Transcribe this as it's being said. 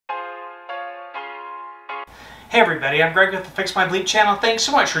Hey everybody, I'm Greg with the Fix My Bleep channel. Thanks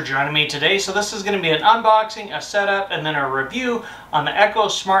so much for joining me today. So this is going to be an unboxing, a setup, and then a review on the Echo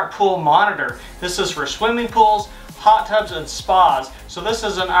Smart Pool Monitor. This is for swimming pools, hot tubs, and spas. So this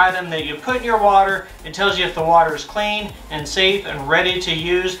is an item that you put in your water. It tells you if the water is clean and safe and ready to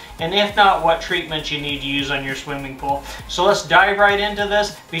use, and if not, what treatment you need to use on your swimming pool. So let's dive right into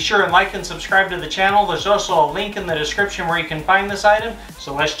this. Be sure and like and subscribe to the channel. There's also a link in the description where you can find this item.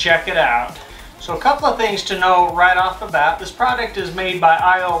 So let's check it out. So a couple of things to know right off the bat. This product is made by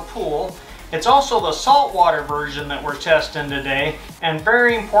iopool. It's also the saltwater version that we're testing today. And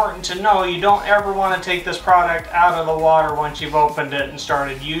very important to know, you don't ever want to take this product out of the water once you've opened it and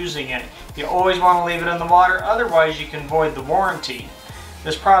started using it. You always want to leave it in the water, otherwise you can void the warranty.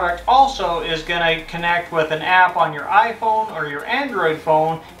 This product also is going to connect with an app on your iPhone or your Android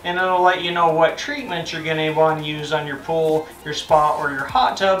phone, and it'll let you know what treatments you're going to want to use on your pool, your spa, or your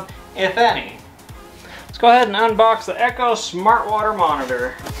hot tub, if any. Let's go ahead and unbox the Echo Smart Water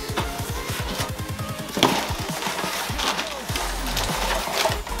Monitor.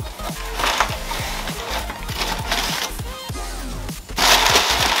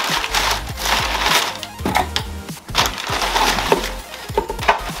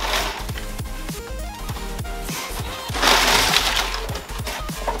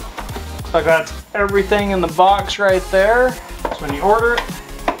 So I got everything in the box right there. So when you order it,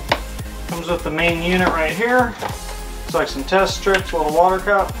 comes with the main unit right here. It's like some test strips, a little water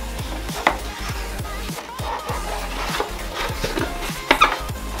cup.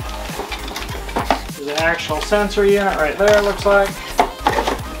 There's an actual sensor unit right there, looks like.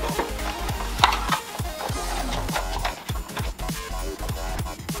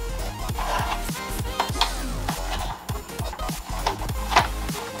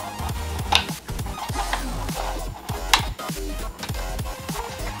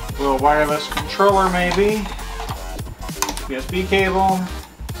 Little wireless controller maybe, USB cable.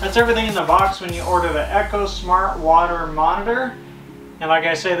 That's everything in the box when you order the Echo Smart Water Monitor. And like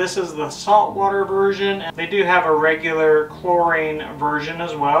I say, this is the saltwater version. They do have a regular chlorine version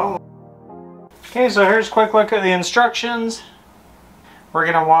as well. Okay, so here's a quick look at the instructions. We're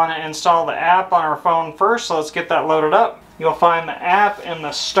going to want to install the app on our phone first, so let's get that loaded up. You'll find the app in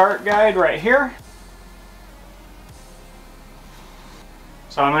the start guide right here.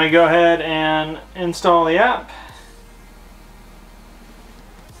 So I'm going to go ahead and install the app.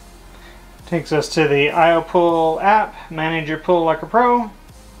 Takes us to the iopool app, Manage Your Pool Like a Pro. We're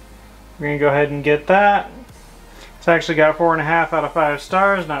going to go ahead and get that. It's actually got 4.5 out of 5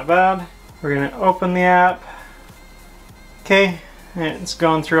 stars, not bad. We're going to open the app. Okay, it's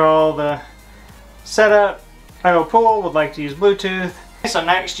going through all the setup. iopool would like to use Bluetooth. So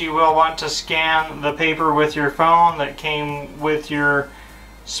next you will want to scan the paper with your phone that came with your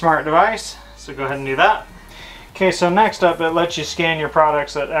smart device, so go ahead and do that. Okay, so next up it lets you scan your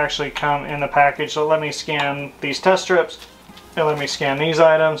products that actually come in the package. So let me scan these test strips, it let me scan these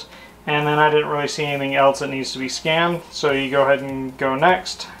items, and then I didn't really see anything else that needs to be scanned, so you go ahead and go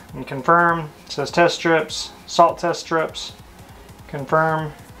next and confirm. It says test strips, salt test strips,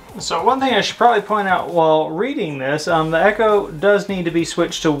 confirm. So one thing I should probably point out while reading this, the Echo does need to be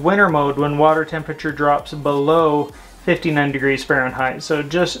switched to winter mode when water temperature drops below 59 degrees Fahrenheit. So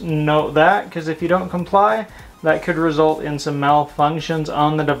just note that, because if you don't comply, that could result in some malfunctions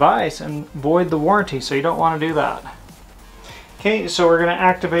on the device and void the warranty, so you don't want to do that. Okay, so we're going to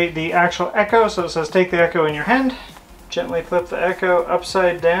activate the actual Echo. So it says take the Echo in your hand, gently flip the Echo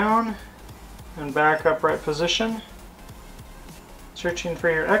upside down and back upright position. Searching for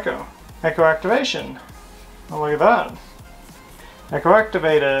your Echo. Echo activation. Oh, look at that. Echo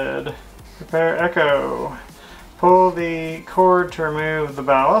activated. Prepare Echo. Pull the cord to remove the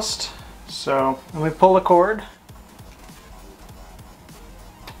ballast. So let me pull the cord.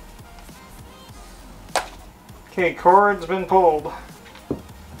 Okay, cord's been pulled.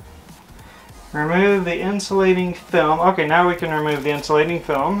 Remove the insulating film. Okay, now we can remove the insulating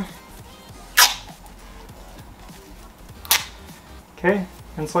film. Okay,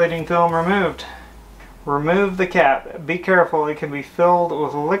 insulating film removed. Remove the cap. Be careful, it can be filled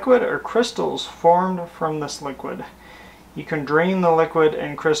with liquid or crystals formed from this liquid. You can drain the liquid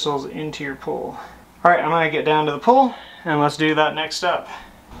and crystals into your pool. Alright, I'm going to get down to the pool and let's do that next step.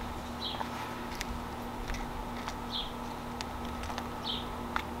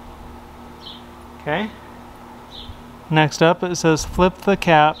 Okay. Next up it says flip the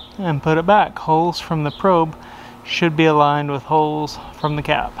cap and put it back. Holes from the probe should be aligned with holes from the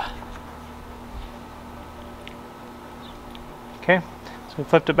cap. Okay, so we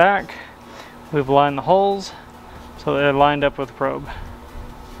flipped it back. We've aligned the holes so they're lined up with the probe.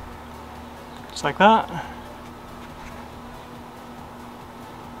 Just like that.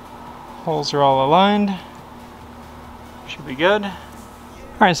 Holes are all aligned. Should be good.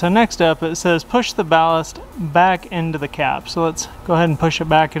 Alright, so next up it says push the ballast back into the cap. So let's go ahead and push it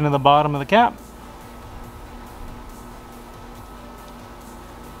back into the bottom of the cap.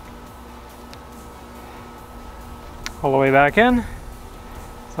 All the way back in.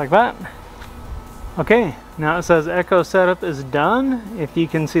 Just like that. Okay, now it says echo setup is done. If you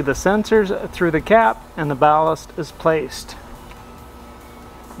can see the sensors through the cap and the ballast is placed.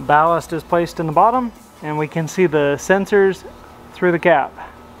 Ballast is placed in the bottom and we can see the sensors through the cap.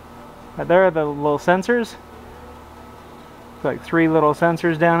 Right there are the little sensors. Like 3 little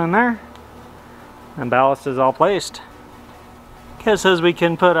sensors down in there. And ballast is all placed. Okay, it says we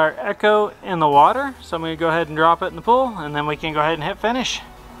can put our echo in the water. So I'm going to go ahead and drop it in the pool and then we can go ahead and hit finish.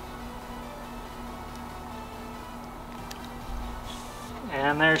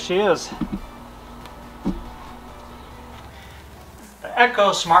 And there she is. The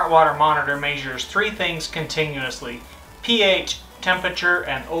Echo Smart Water Monitor measures 3 things continuously: pH, temperature,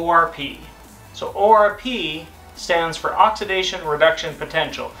 and ORP. So ORP stands for Oxidation Reduction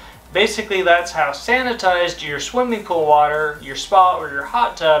Potential. Basically that's how sanitized your swimming pool water, your spa, or your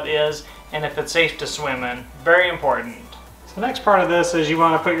hot tub is, and if it's safe to swim in. Very important. So the next part of this is you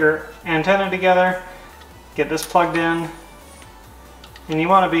want to put your antenna together, get this plugged in, and you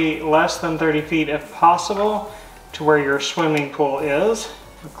want to be less than 30 feet if possible to where your swimming pool is.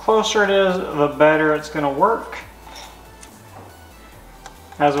 The closer it is, the better it's going to work,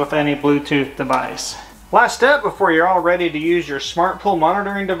 as with any Bluetooth device. Last step before you're all ready to use your smart pool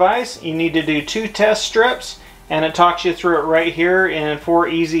monitoring device, you need to do 2 test strips, and it talks you through it right here in 4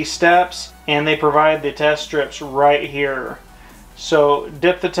 easy steps, and they provide the test strips right here. So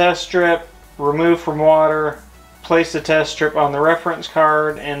dip the test strip, remove from water, place the test strip on the reference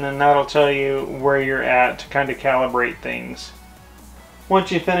card, and then that'll tell you where you're at to kind of calibrate things.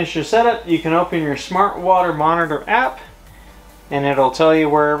 Once you finish your setup, you can open your Smart Water Monitor app, and it'll tell you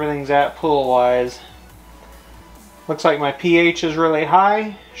where everything's at pool wise. Looks like my pH is really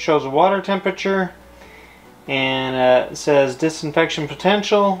high, shows water temperature, and it says disinfection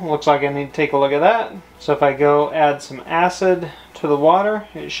potential. Looks like I need to take a look at that. So if I go add some acid to the water,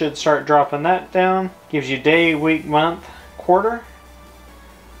 it should start dropping that down. Gives you day, week, month, quarter.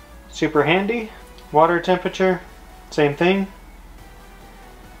 Super handy. Water temperature, same thing.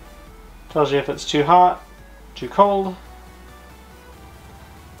 Tells you if it's too hot, too cold.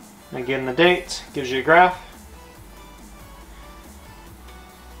 Again, the dates, gives you a graph.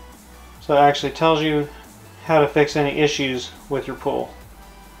 So it actually tells you how to fix any issues with your pool.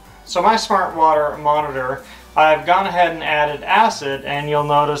 So my smart water monitor, I've gone ahead and added acid, and you'll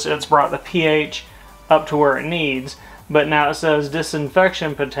notice it's brought the pH up to where it needs, but now it says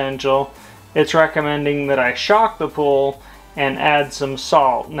disinfection potential. It's recommending that I shock the pool and add some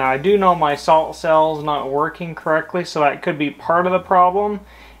salt. Now I do know my salt cell's not working correctly, so that could be part of the problem,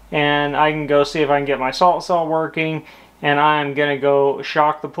 and I can go see if I can get my salt cell working, and I'm gonna go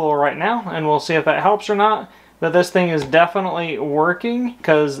shock the pool right now and we'll see if that helps or not. But this thing is definitely working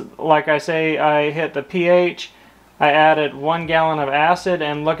because, like I say, I hit the pH, I added 1 gallon of acid,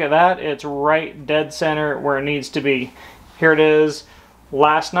 and look at that, it's right dead center where it needs to be. Here it is,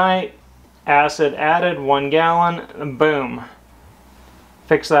 last night, acid added, 1 gallon, boom.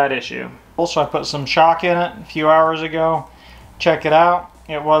 Fix that issue. Also, I put some shock in it a few hours ago. Check it out,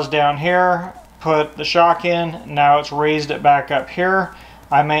 it was down here. Put the shock in, now it's raised it back up here.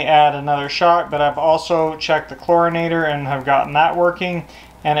 I may add another shock, but I've also checked the chlorinator and have gotten that working,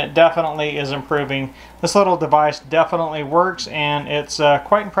 and it definitely is improving. This little device definitely works, and it's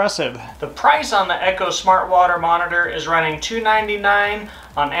quite impressive. The price on the Echo Smart Water Monitor is running $299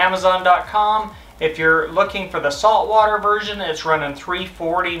 on Amazon.com. If you're looking for the saltwater version, it's running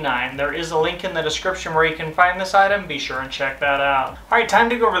 $349. There is a link in the description where you can find this item. Be sure and check that out. Alright, time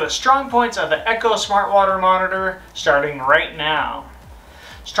to go over the strong points of the Echo Smart Water Monitor, starting right now.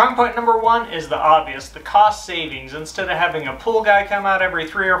 Strong point number 1 is the obvious, the cost savings. Instead of having a pool guy come out every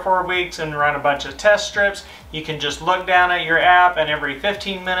 3 or 4 weeks and run a bunch of test strips, you can just look down at your app, and every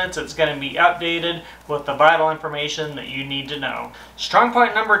 15 minutes it's going to be updated with the vital information that you need to know. Strong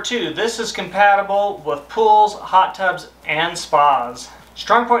point number 2, this is compatible with pools, hot tubs, and spas.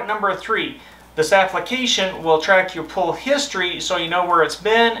 Strong point number 3, this application will track your pool history so you know where it's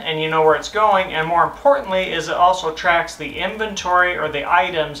been and you know where it's going, and more importantly is it also tracks the inventory or the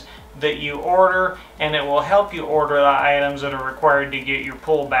items that you order, and it will help you order the items that are required to get your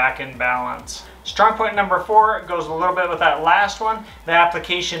pool back in balance. Strong point number 4 goes a little bit with that last one. The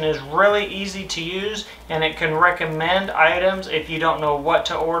application is really easy to use, and it can recommend items if you don't know what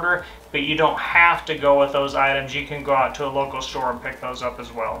to order, but you don't have to go with those items. You can go out to a local store and pick those up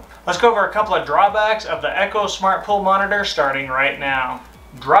as well. Let's go over a couple of drawbacks of the Echo Smart Pool Monitor starting right now.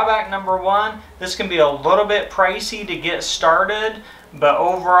 Drawback number 1, this can be a little bit pricey to get started, but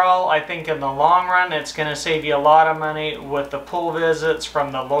overall I think in the long run it's going to save you a lot of money with the pool visits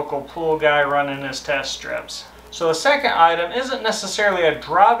from the local pool guy running his test strips. So the second item isn't necessarily a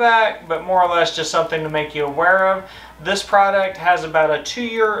drawback, but more or less just something to make you aware of. This product has about a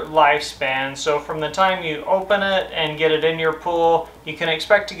 2-year lifespan, so from the time you open it and get it in your pool, you can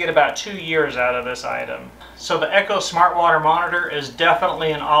expect to get about 2 years out of this item. So the Echo Smart Water Monitor is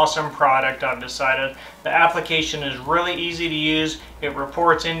definitely an awesome product, I've decided. The application is really easy to use. It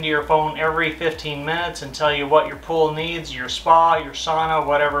reports into your phone every 15 minutes and tell you what your pool needs, your spa, your sauna,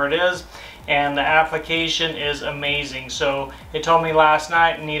 whatever it is. And the application is amazing. So it told me last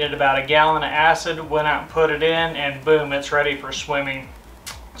night it needed about a gallon of acid, went out and put it in, and boom, it's ready for swimming.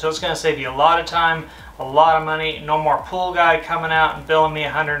 So it's going to save you a lot of time, a lot of money. No more pool guy coming out and billing me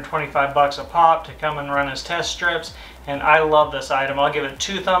 125 bucks a pop to come and run his test strips. And I love this item. I'll give it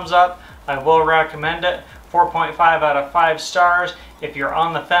 2 thumbs up. I will recommend it. 4.5 out of 5 stars. If you're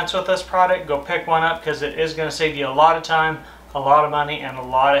on the fence with this product, go pick one up, because it is going to save you a lot of time, a lot of money, and a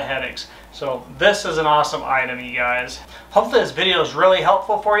lot of headaches. So this is an awesome item, you guys. Hopefully this video is really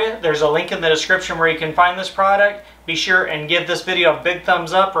helpful for you. There's a link in the description where you can find this product. Be sure and give this video a big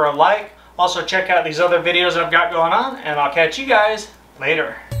thumbs up or a like. Also check out these other videos I've got going on, and I'll catch you guys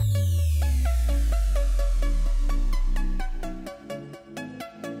later.